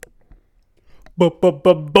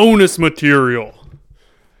bonus material.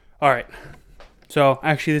 All right. So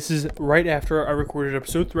actually, this is right after I recorded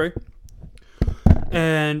episode 3,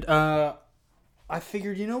 and I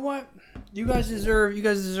figured, you know what, you guys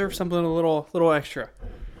deserve something a little extra.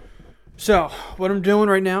 So what I'm doing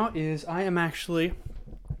right now is I am actually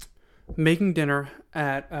making dinner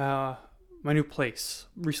at my new place.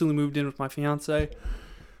 Recently moved in with my fiance.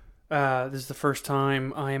 This is the first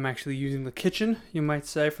time I am actually using the kitchen, you might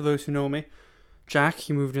say, for those who know me. Jack,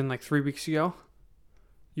 you moved in like 3 weeks ago.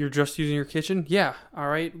 You're just using your kitchen? Yeah, all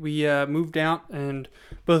right. We moved out, and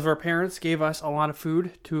both of our parents gave us a lot of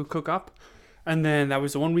food to cook up. And then that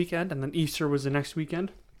was the one weekend, and then Easter was the next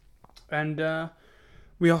weekend. And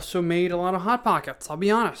we also made a lot of Hot Pockets, I'll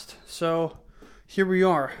be honest. So here we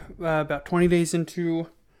are, about 20 days into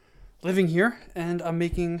living here, and I'm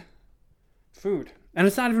making food. And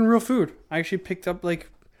it's not even real food. I actually picked up like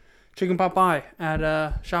chicken pot pie at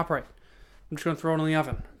ShopRite. I'm just going to throw it in the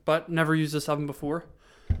oven, but never used this oven before.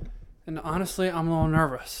 And honestly, I'm a little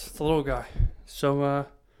nervous. It's a little guy. So,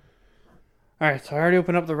 alright, so I already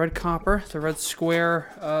opened up the red copper, the red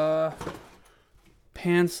square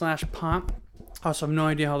pan/pot. I also have no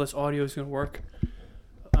idea how this audio is going to work.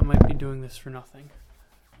 I might be doing this for nothing.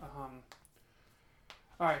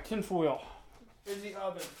 Alright, tinfoil in the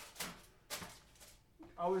oven.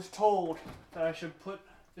 I was told that I should put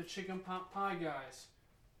the chicken pot pie, guys,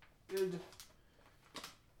 in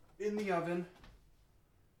the oven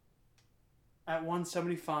at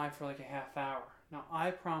 175 for like a half hour. Now,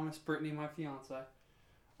 I promised Brittany, my fiance,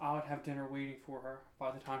 I would have dinner waiting for her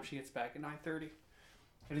by the time she gets back at 9:30.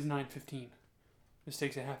 It is 9:15. This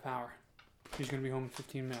takes a half hour. She's going to be home in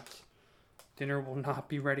 15 minutes. Dinner will not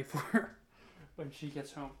be ready for her when she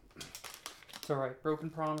gets home. It's alright.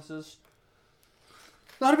 Broken promises.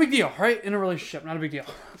 Not a big deal, right? In a relationship, not a big deal.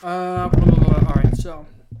 Alright, so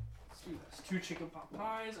let's do this. 2 chicken pot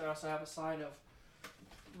pies. I also have a side of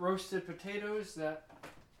roasted potatoes that,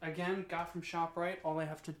 again, got from ShopRite. All I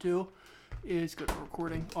have to do is go to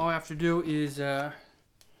recording. All I have to do is,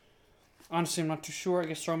 honestly, I'm not too sure. I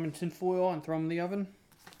guess throw them in tin foil and throw them in the oven.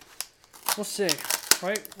 We'll see,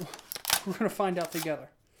 right? We're gonna find out together.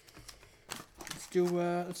 Let's do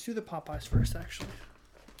the Popeyes first, actually.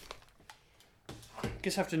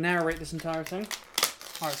 Guess I have to narrate this entire thing.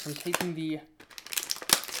 All right, so I'm taking the,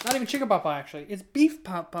 not even chicken pot pie, actually. It's beef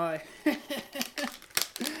pot pie.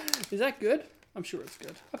 Is that good? I'm sure it's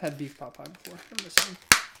good. I've had beef pot pie before. I'm just saying.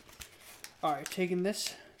 All right, taking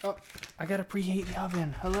this. Oh, I gotta preheat the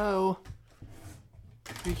oven. Hello.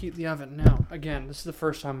 Preheat the oven. Now, again, this is the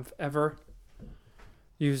first time I've ever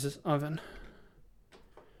used this oven.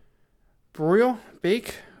 Broil,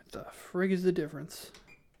 bake. What the frig is the difference?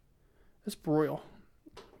 Let's broil.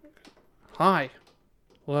 High.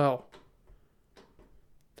 Low.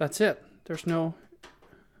 That's it. There's no...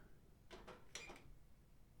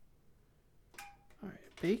 Alright,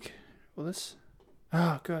 bake. Well, this...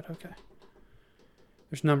 Ah, good, okay.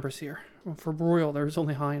 There's numbers here. Well, for broil, there's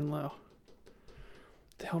only high and low.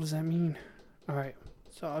 What the hell does that mean? Alright,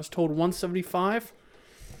 so I was told 175.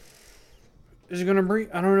 Is it going to breathe?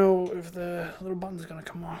 I don't know if the little button's going to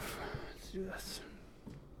come off. Let's do this.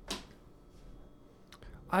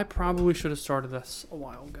 I probably should have started this a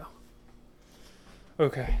while ago.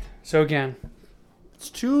 Okay, so again, it's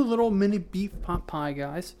 2 little mini beef pot pie,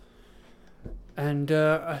 guys. And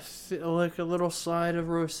like a little side of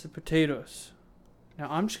roasted potatoes. Now,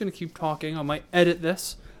 I'm just going to keep talking. I might edit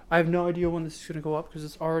this. I have no idea when this is going to go up because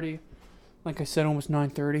it's already, like I said, almost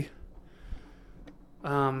 9:30.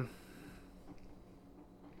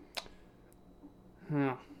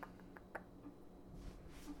 Yeah.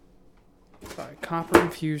 By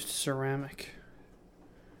copper-infused ceramic.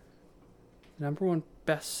 #1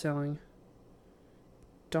 best-selling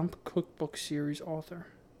Dump Cookbook Series author,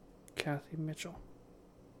 Kathy Mitchell.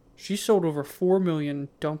 She sold over 4 million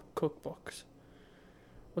Dump cookbooks.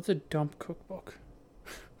 What's a Dump cookbook?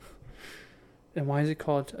 And why is it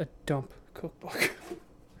called a Dump cookbook?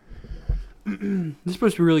 This is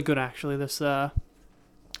supposed to be really good, actually. This little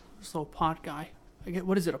pot guy.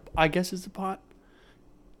 What is it? I guess it's a pot.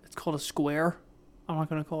 It's called a square. I'm not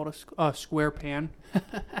going to call it a square pan.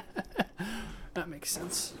 That makes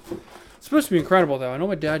sense. It's supposed to be incredible, though. I know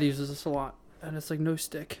my dad uses this a lot. And it's like no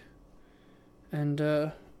stick. And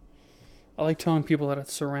I like telling people that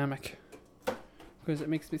it's ceramic. Because it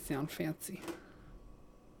makes me sound fancy.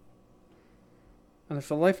 And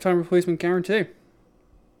there's a lifetime replacement guarantee.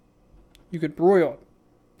 You could broil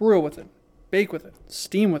with it, bake with it,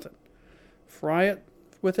 steam with it, fry it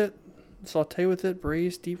with it, saute with it,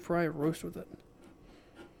 braise, deep fry, roast with it.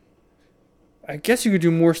 I guess you could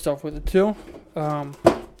do more stuff with it too.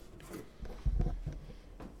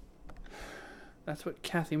 That's what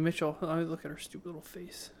Kathy Mitchell. Oh, look at her stupid little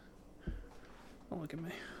face. Don't look at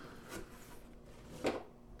me.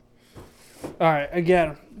 Alright,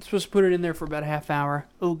 again, I'm supposed to put it in there for about a half hour.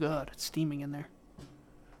 Oh god, it's steaming in there.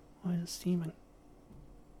 Why is it steaming?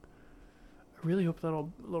 I really hope that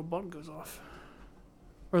little button goes off.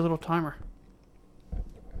 Or a little timer.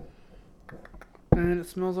 And it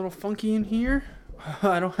smells a little funky in here.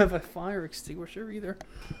 I don't have a fire extinguisher either.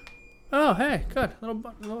 Oh, hey, good. Little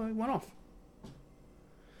button went off.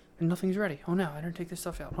 And nothing's ready. Oh no, I didn't take this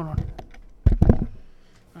stuff out. Hold on.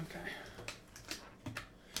 Okay.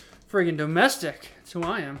 Friggin' domestic. That's who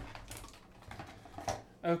I am.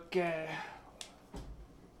 Okay.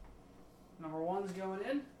 Number 1's going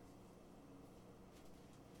in.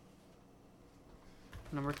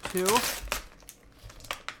 Number 2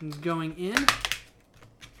 is going in.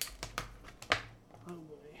 Oh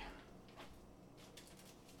boy.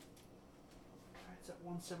 It's at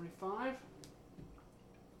 175.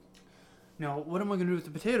 Now, what am I going to do with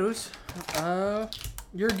the potatoes?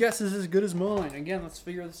 Your guess is as good as mine. Again, let's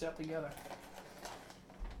figure this out together.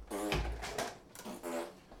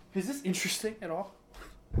 Is this interesting at all?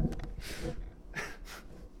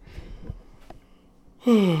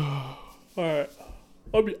 Alright.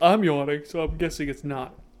 I'm yawning, so I'm guessing it's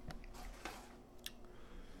not.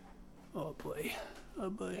 Oh boy. Oh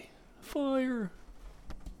boy. Fire.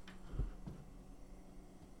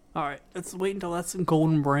 Alright, let's wait until that's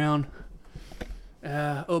golden brown.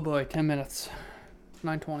 Oh boy, 10 minutes.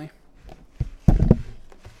 9:20.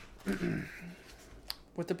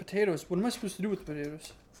 With the potatoes, what am I supposed to do with the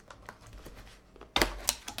potatoes?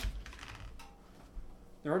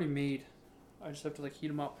 They're already made. I just have to heat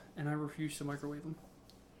them up, and I refuse to microwave them.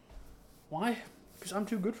 Why? Because I'm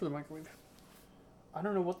too good for the microwave. I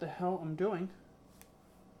don't know what the hell I'm doing,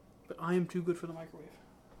 but I am too good for the microwave.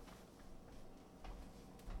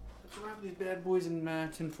 Let's wrap these bad boys in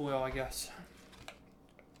tin foil, I guess.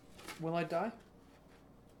 Will I die?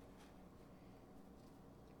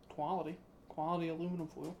 Quality aluminum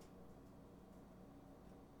foil.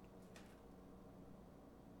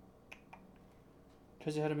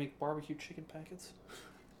 Because you had to make barbecue chicken packets.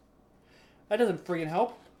 That doesn't friggin'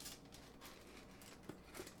 help.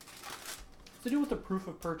 What's to do with the proof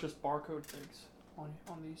of purchase barcode things on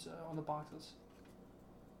these on the boxes?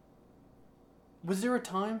 Was there a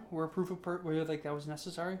time where where that was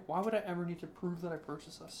necessary? Why would I ever need to prove that I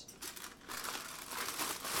purchased this?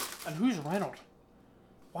 And who's Reynolds?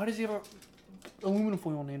 Why does he have a aluminum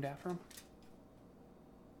foil named after him?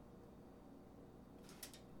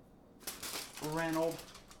 Reynolds.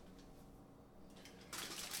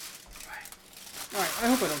 Alright, I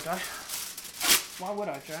hope I don't die. Why would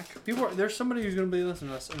I, Jack? There's somebody who's gonna be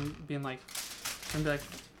listening to this and being like,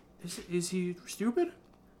 is he stupid?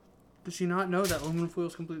 Does he not know that aluminum foil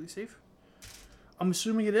is completely safe? I'm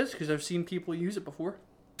assuming it is because I've seen people use it before.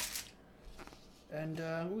 And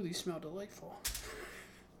ooh, these smell delightful.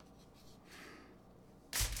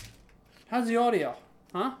 How's the audio?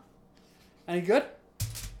 Huh? Any good?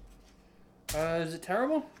 Is it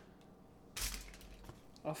terrible?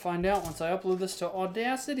 I'll find out once I upload this to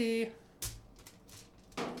Audacity.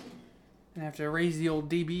 And I have to raise the old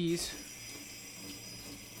dBs.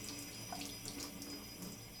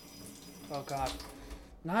 Oh god.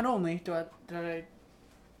 Not only am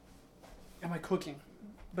I cooking,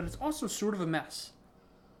 but it's also sort of a mess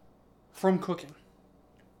from cooking.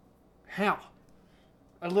 How?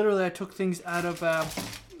 I took things out of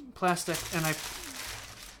plastic and I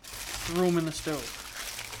threw them in the stove.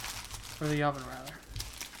 Or the oven, rather.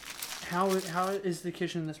 How is the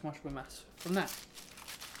kitchen this much of a mess? From that.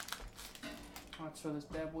 Let's throw this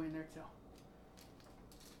bad boy in there too.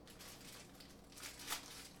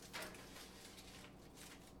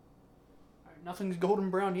 Alright, nothing's golden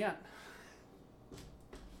brown yet.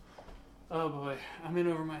 Oh boy, I'm in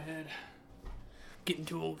over my head. Getting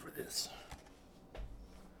too old for this.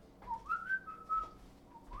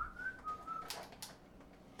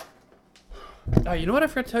 You know what I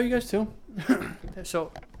forgot to tell you guys too?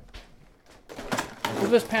 So, over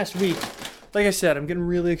this past week, like I said, I'm getting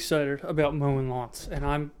really excited about mowing lawns, and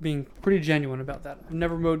I'm being pretty genuine about that. I've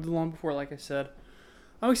never mowed the lawn before, like I said.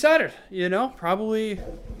 I'm excited, probably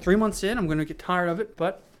 3 months in, I'm going to get tired of it,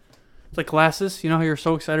 but it's like glasses. You know how you're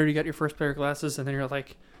so excited you got your first pair of glasses, and then you're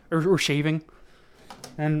like, or shaving,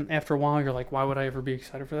 and after a while you're like, why would I ever be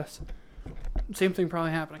excited for this? Same thing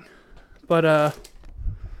probably happening. But,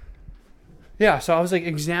 yeah, so I was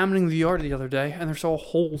examining the yard the other day, and there's all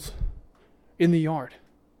holes in the yard.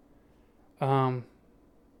 It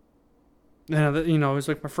was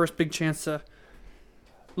my first big chance to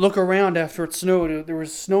look around after it snowed. There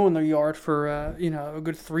was snow in the yard for, a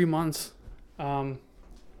good 3 months. And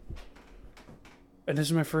this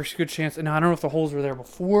is my first good chance. And now I don't know if the holes were there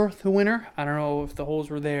before the winter. I don't know if the holes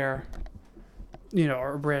were there,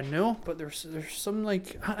 are brand new. But there's some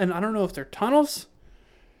and I don't know if they're tunnels,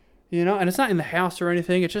 and it's not in the house or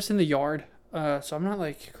anything. It's just in the yard. So I'm not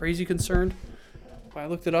crazy concerned. But I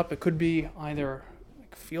looked it up. It could be either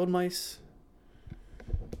field mice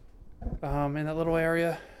in that little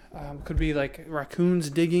area. Could be raccoons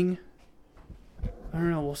digging. I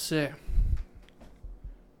don't know. We'll see.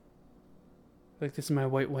 This is my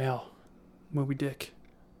white whale, Moby Dick.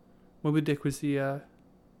 Moby Dick was the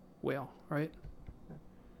whale, right?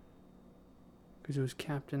 Because it was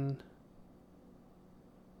Captain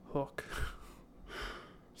Hook.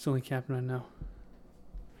 It's the only captain I know.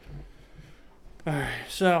 Alright,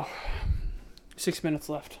 so 6 minutes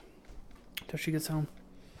left till she gets home.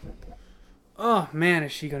 Oh man,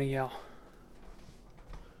 is she gonna yell?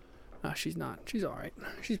 No, she's not. She's alright.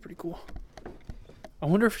 She's pretty cool. I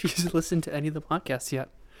wonder if she's listened to any of the podcasts yet.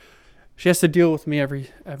 She has to deal with me every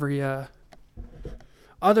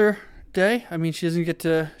other day. I mean, she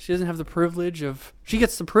doesn't have the privilege of, she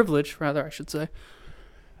gets the privilege, rather, I should say,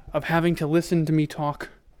 of having to listen to me talk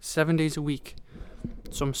 7 days a week.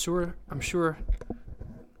 So I'm sure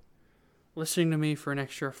listening to me for an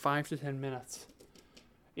extra 5 to 10 minutes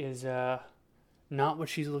is not what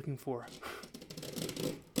she's looking for.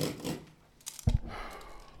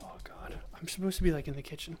 Oh God, I'm supposed to be in the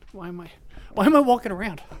kitchen. Why am I walking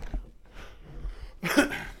around?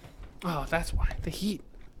 Oh, that's why. The heat.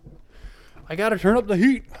 I gotta turn up the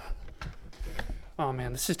heat. Oh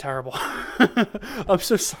man, this is terrible. I'm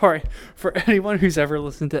so sorry for anyone who's ever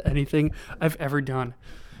listened to anything I've ever done,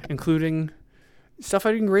 including stuff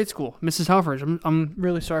I did in grade school. Mrs. Halfridge, I'm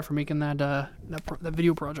really sorry for making that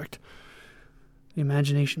video project. The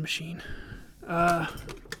Imagination Machine. Yeah,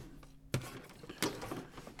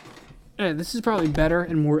 this is probably better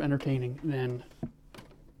and more entertaining than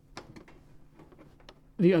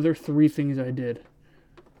the other 3 things I did.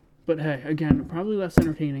 But hey, again, probably less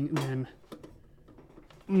entertaining than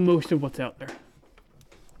most of what's out there.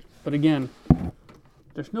 But again,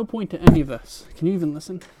 there's no point to any of this. Can you even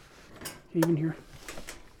listen? Can you even hear?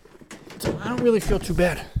 So I don't really feel too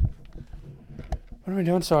bad. What am I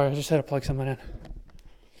doing? Sorry, I just had to plug something in.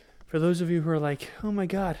 For those of you who are like, oh my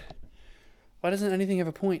God, why doesn't anything have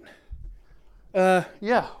a point?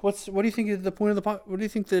 Yeah. What do you think is the point of what do you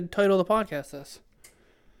think the title of the podcast is?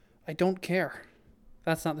 I don't care.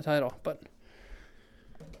 That's not the title, but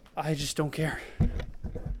I just don't care.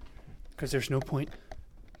 Because there's no point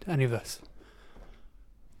to any of this.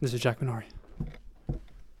 This is Jack Minari.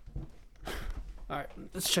 Alright,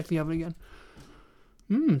 let's check the oven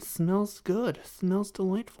again. Smells good. Smells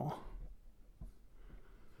delightful.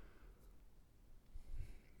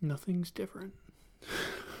 Nothing's different.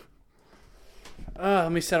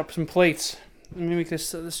 Let me set up some plates. Let me make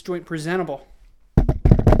this joint presentable.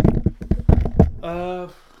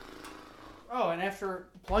 And after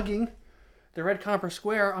plugging the red copper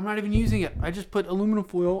square, I'm not even using it. I just put aluminum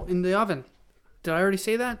foil in the oven. Did I already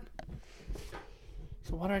say that?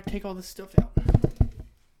 So why did I take all this stuff out?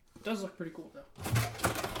 It does look pretty cool, though.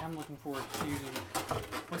 I'm looking forward to using it.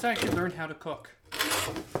 Once I actually learn how to cook,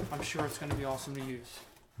 I'm sure it's going to be awesome to use.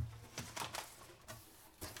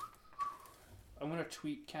 I'm going to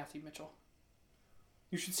tweet Kathy Mitchell.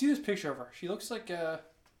 You should see this picture of her. She looks like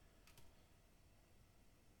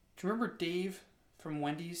do you remember Dave from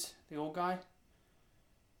Wendy's, the old guy?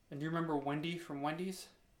 And do you remember Wendy from Wendy's?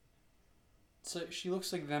 So she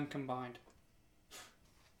looks like them combined.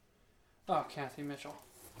 Oh, Kathy Mitchell.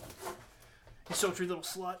 You sultry little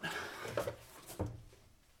slut.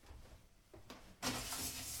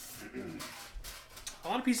 A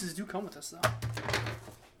lot of pieces do come with this, though.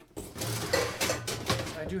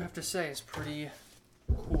 I do have to say, it's pretty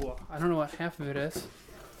cool. I don't know what half of it is.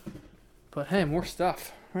 But hey, more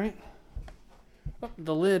stuff, right? Oh,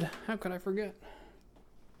 the lid. How could I forget?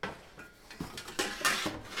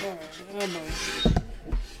 Alright,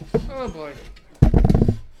 oh boy.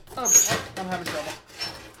 Oh, I'm having trouble.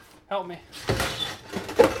 Help me.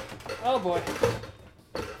 Oh boy.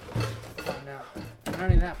 Oh no. Not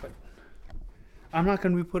only that, but I'm not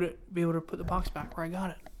going to be able to put the box back where I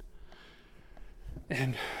got it.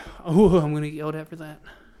 And, I'm going to get yelled at for that.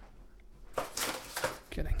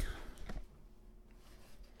 Kidding.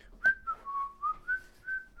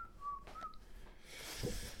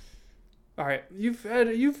 Alright, you've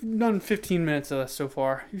done 15 minutes of this so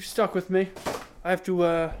far. You've stuck with me. I have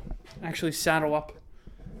to actually saddle up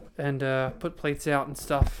and put plates out and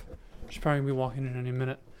stuff. Should probably be walking in any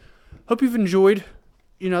minute. Hope you've enjoyed,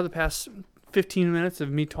 the past 15 minutes of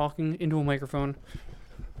me talking into a microphone.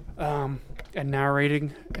 and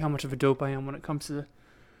narrating how much of a dope I am when it comes to,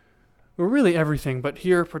 well, really everything, but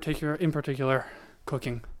here in particular,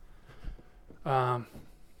 cooking. There's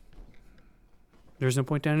no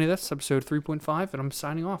point to any of this. Episode 3.5, and I'm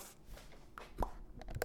signing off.